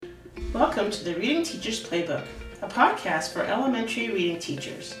Welcome to the Reading Teacher's Playbook, a podcast for elementary reading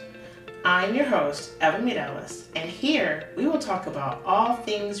teachers. I'm your host, Evan Mireles, and here we will talk about all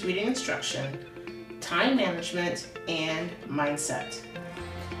things reading instruction, time management, and mindset.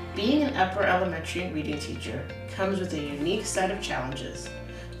 Being an upper elementary reading teacher comes with a unique set of challenges.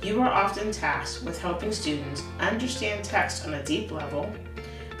 You are often tasked with helping students understand text on a deep level,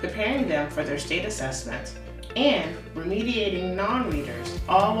 preparing them for their state assessment, and remediating non-readers,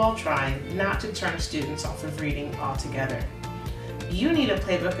 all while trying not to turn students off of reading altogether. You need a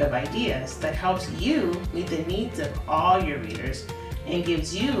playbook of ideas that helps you meet the needs of all your readers and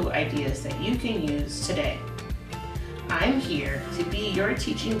gives you ideas that you can use today. I'm here to be your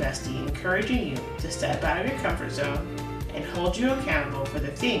teaching bestie, encouraging you to step out of your comfort zone and hold you accountable for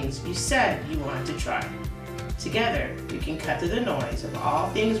the things you said you wanted to try. Together, we can cut through the noise of all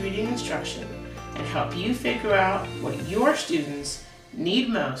things reading instruction and help you figure out what your students need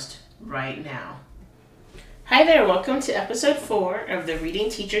most right now. Hi there, welcome to episode 4 of the Reading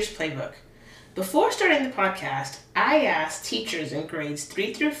Teacher's Playbook. Before starting the podcast, I asked teachers in grades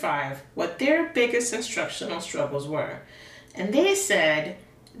 3 through 5 what their biggest instructional struggles were, and they said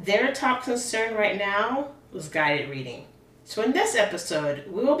their top concern right now was guided reading. So in this episode,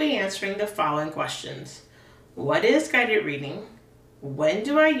 we will be answering the following questions. What is guided reading? When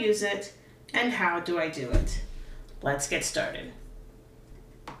do I use it? And how do I do it? Let's get started.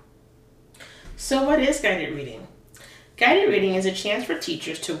 So what is guided reading? Guided reading is a chance for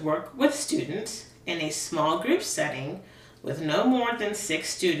teachers to work with students in a small group setting with no more than 6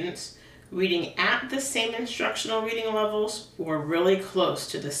 students reading at the same instructional reading levels or really close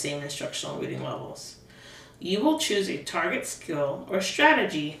to the same instructional reading levels. You will choose a target skill or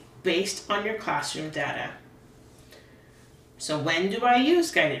strategy based on your classroom data. So when do I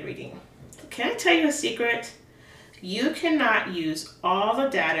use guided reading? Can I tell you a secret? You cannot use all the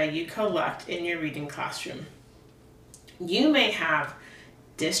data you collect in your reading classroom. You may have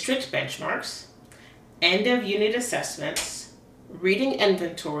district benchmarks, end of unit assessments, reading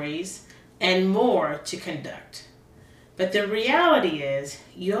inventories, and more to conduct. But the reality is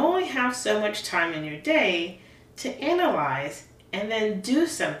you only have so much time in your day to analyze and then do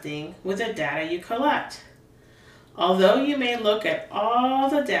something with the data you collect. Although you may look at all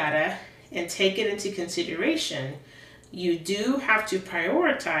the data and take it into consideration, you do have to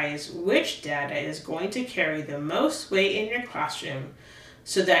prioritize which data is going to carry the most weight in your classroom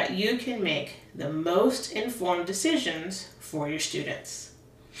so that you can make the most informed decisions for your students.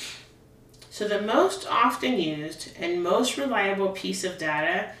 So the most often used and most reliable piece of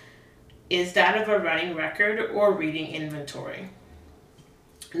data is that of a running record or reading inventory.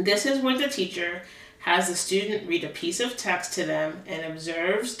 This is where the teacher has the student read a piece of text to them and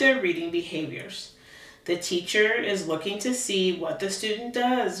observes their reading behaviors. The teacher is looking to see what the student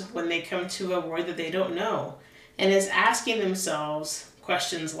does when they come to a word that they don't know and is asking themselves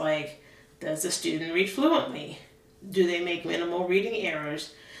questions like, does the student read fluently? Do they make minimal reading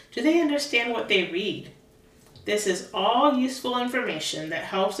errors? Do they understand what they read? This is all useful information that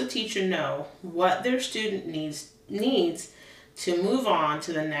helps the teacher know what their student needs to move on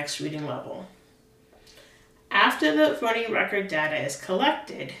to the next reading level. After the running record data is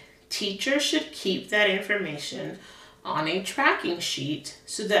collected, teachers should keep that information on a tracking sheet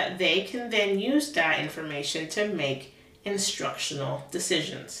so that they can then use that information to make instructional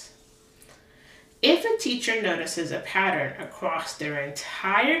decisions. If a teacher notices a pattern across their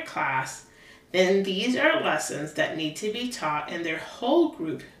entire class, then these are lessons that need to be taught in their whole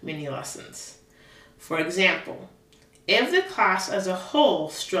group mini lessons. For example, if the class as a whole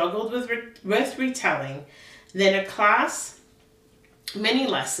struggled with retelling, then a class mini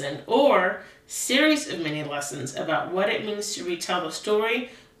lesson or series of mini lessons about what it means to retell the story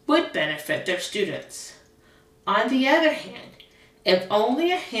would benefit their students. On the other hand, if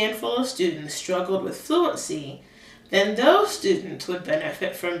only a handful of students struggled with fluency, then those students would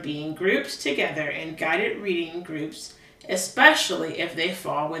benefit from being grouped together in guided reading groups, especially if they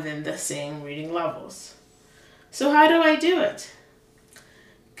fall within the same reading levels. So how do I do it?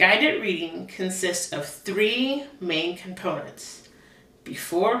 Guided reading consists of 3 main components: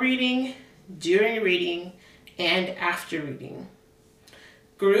 before reading, during reading, and after reading.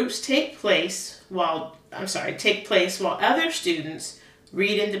 Groups take place while other students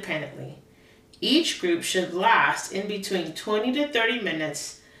read independently. Each group should last in between 20 to 30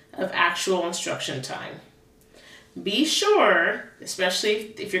 minutes of actual instruction time. Be sure,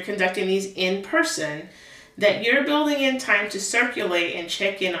 especially if you're conducting these in person, that you're building in time to circulate and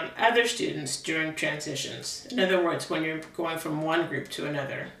check in on other students during transitions. In other words, when you're going from one group to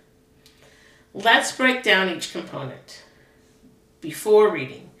another. Let's break down each component. Before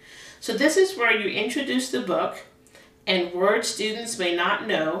reading. So this is where you introduce the book and words students may not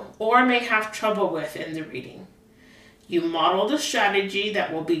know or may have trouble with in the reading. You model the strategy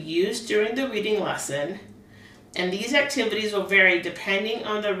that will be used during the reading lesson, and these activities will vary depending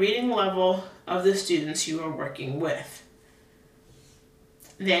on the reading level of the students you are working with.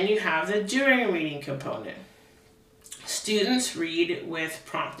 Then you have the during reading component. Students read with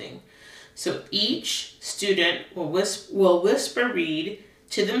prompting. So each student will whisper read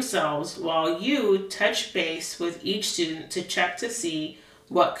to themselves while you touch base with each student to check to see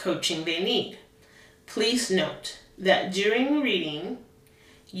what coaching they need. Please note that during reading,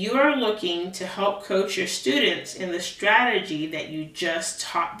 you are looking to help coach your students in the strategy that you just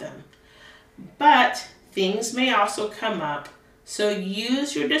taught them. But things may also come up, so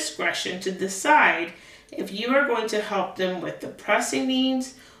use your discretion to decide if you are going to help them with the pressing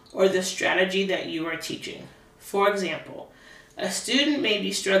needs or the strategy that you are teaching. For example, a student may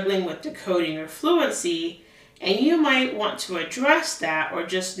be struggling with decoding or fluency, and you might want to address that or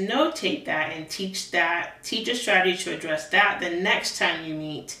just notate that and teach a strategy to address that the next time you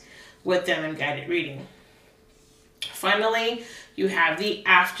meet with them in guided reading. Finally, you have the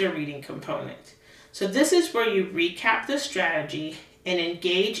after reading component. So this is where you recap the strategy and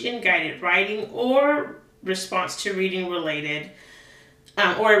engage in guided writing or response to reading related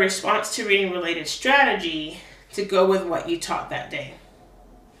strategy to go with what you taught that day.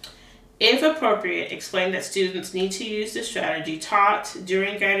 If appropriate, explain that students need to use the strategy taught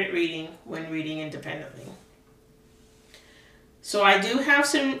during guided reading when reading independently. So I do have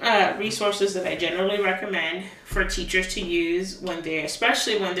some resources that I generally recommend for teachers to use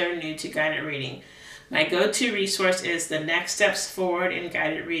especially when they're new to guided reading. My go-to resource is The Next Steps Forward in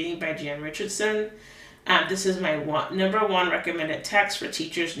Guided Reading by Jan Richardson. This is my number one recommended text for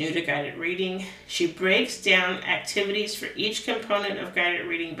teachers new to guided reading. She breaks down activities for each component of guided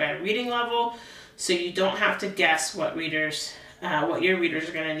reading by reading level, so you don't have to guess what your readers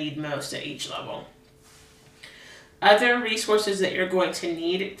are going to need most at each level. Other resources that you're going to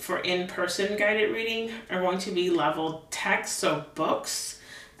need for in-person guided reading are going to be leveled text, so books,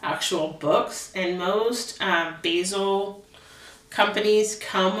 actual books, and most Basel companies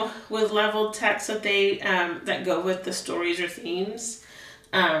come with leveled text that go with the stories or themes.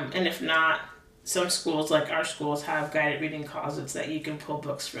 And if not, some schools like our schools have guided reading closets that you can pull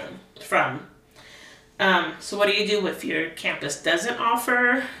books from. So what do you do if your campus doesn't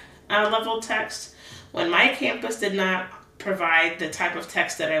offer leveled text? When my campus did not provide the type of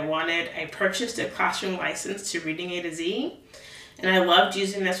text that I wanted, I purchased a classroom license to Reading A to Z. And I loved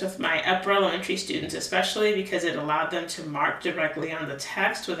using this with my upper elementary students, especially because it allowed them to mark directly on the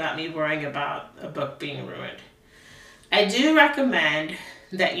text without me worrying about a book being ruined. I do recommend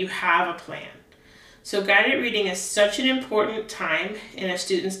that you have a plan. So guided reading is such an important time in a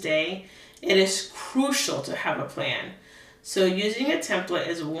student's day. It is crucial to have a plan. So using a template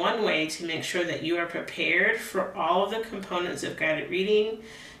is one way to make sure that you are prepared for all of the components of guided reading,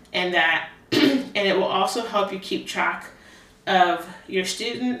 and it will also help you keep track of your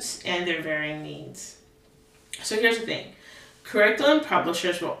students and their varying needs. So here's the thing. Curriculum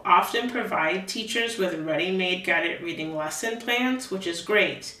publishers will often provide teachers with ready-made guided reading lesson plans, which is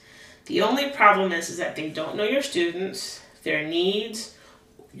great. The only problem is that they don't know your students, their needs,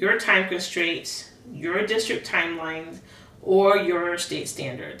 your time constraints, your district timelines, or your state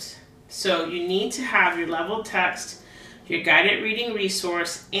standards. So you need to have your leveled text, your guided reading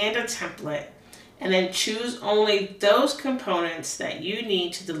resource, and a template, and then choose only those components that you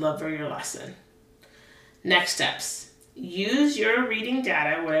need to deliver your lesson. Next steps. Use your reading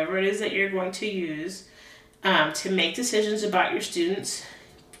data, whatever it is that you're going to use, to make decisions about your students.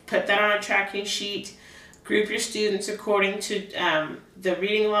 Put that on a tracking sheet, group your students according to the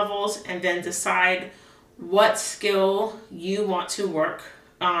reading levels, and then decide what skill you want to work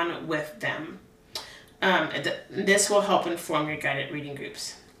on with them. This will help inform your guided reading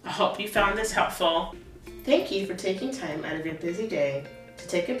groups. I hope you found this helpful. Thank you for taking time out of your busy day to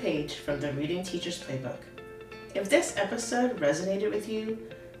take a page from the Reading Teacher's Playbook. If this episode resonated with you,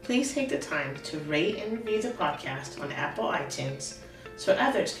 please take the time to rate and review the podcast on Apple iTunes so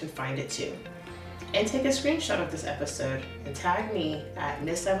others can find it too. And take a screenshot of this episode and tag me at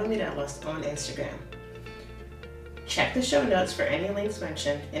Miss Eva Mireles on Instagram. Check the show notes for any links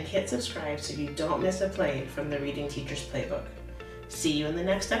mentioned and hit subscribe so you don't miss a play from the Reading Teacher's Playbook. See you in the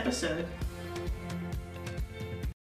next episode.